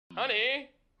Honey,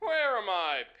 where are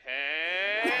my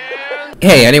pants?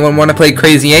 Hey, anyone want to play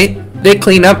Crazy 8? They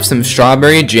clean up some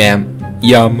strawberry jam.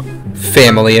 Yum.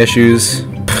 Family issues.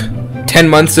 10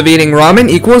 months of eating ramen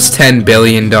equals $10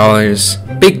 billion.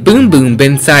 Big boom boom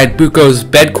inside Buko's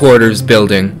bedquarters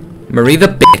building. Marie the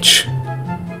bitch.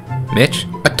 Mitch?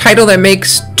 A title that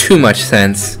makes too much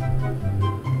sense.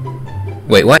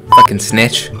 Wait, what? Fucking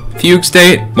snitch. Fugue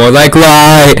state? More like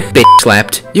lie. Bitch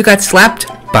slapped. You got slapped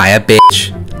by a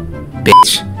bitch.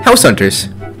 Bitch. House hunters.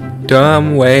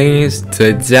 Dumb ways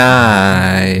to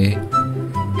die.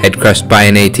 Head crushed by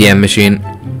an ATM machine.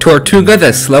 Tortuga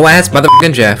the slow-ass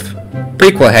motherfucking Jeff.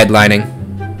 Prequel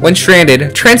headlining. When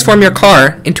stranded, transform your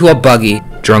car into a buggy.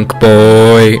 Drunk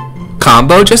boy.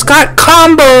 Combo just got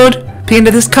comboed. Pee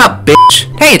into this cup,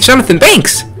 bitch. Hey, it's Jonathan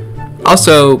Banks.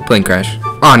 Also, plane crash.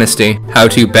 Honesty. How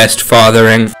to best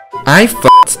fathering. I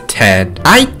fucked Ted.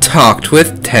 I talked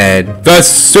with Ted. The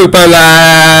Super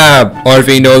Lab!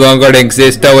 Orvi no longer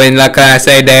existo en la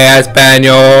clase de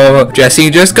español.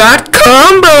 Jesse just got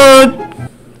comboed!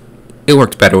 It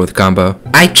worked better with combo.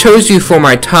 I chose you for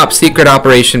my top secret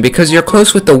operation because you're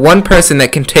close with the one person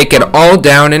that can take it all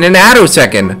down in an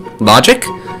attosecond. Logic?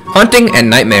 Haunting and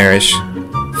nightmarish.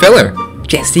 Filler.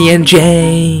 Jesse and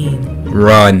Jane.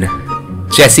 Run.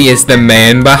 Jesse is the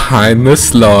man behind the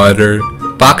slaughter.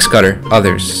 Box cutter,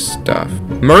 other stuff.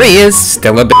 Marie is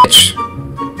still a bitch.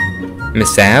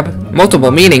 Miss Ab,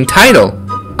 multiple meaning title.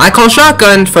 I call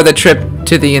shotgun for the trip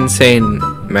to the insane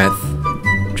meth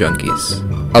junkies.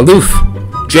 Aloof,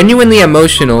 genuinely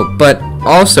emotional, but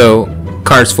also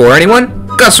Cars 4. Anyone?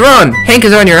 Gus, run! Hank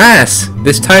is on your ass.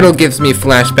 This title gives me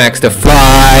flashbacks to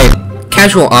Fly.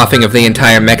 Casual offing of the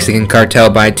entire Mexican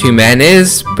cartel by two men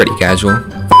is pretty casual.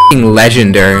 F***ing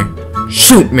legendary.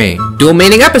 Shoot me! Dual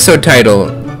meaning episode title.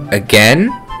 Again?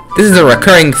 This is a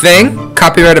recurring thing?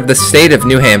 Copyright of the state of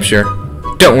New Hampshire.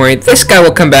 Don't worry, this guy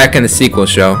will come back in the sequel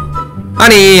show.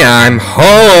 Honey, I'm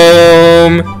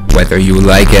home! Whether you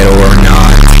like it or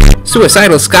not.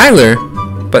 Suicidal Skylar?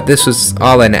 But this was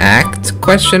all an act?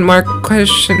 Question mark,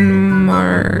 question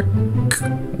mark...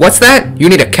 What's that? You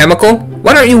need a chemical?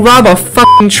 Why don't you rob a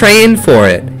fucking train for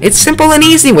it? It's simple and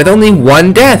easy with only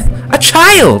one death. A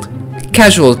child!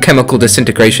 Casual chemical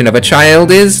disintegration of a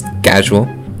child is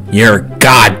casual. You're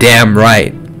goddamn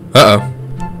right.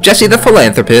 Uh-oh. Jesse the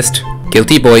philanthropist.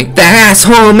 Guilty boy. The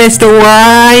asshole, Mr.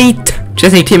 White!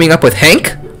 Jesse teaming up with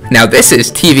Hank? Now this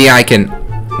is TV I can...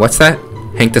 What's that?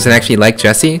 Hank doesn't actually like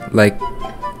Jesse? Like,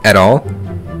 at all?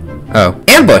 Oh.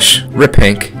 Ambush! Rip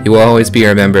Hank. You will always be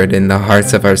remembered in the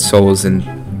hearts of our souls and...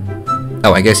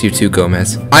 Oh, I guess you too,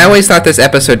 Gomez. I always thought this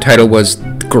episode title was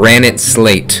Granite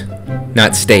Slate,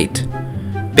 not State.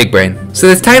 Big brain. So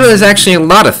this title is actually a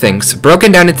lot of things.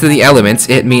 Broken down into the elements,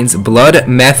 it means blood,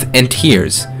 meth, and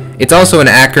tears. It's also an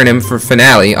acronym for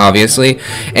finale, obviously,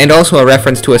 and also a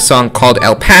reference to a song called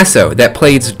El Paso that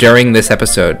plays during this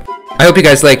episode. I hope you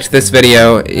guys liked this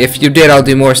video. If you did, I'll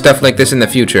do more stuff like this in the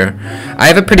future. I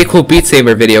have a pretty cool Beat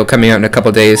Saber video coming out in a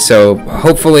couple days, so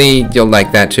hopefully you'll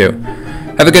like that too.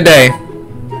 Have a good day.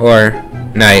 Or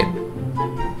night.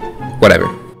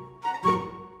 Whatever.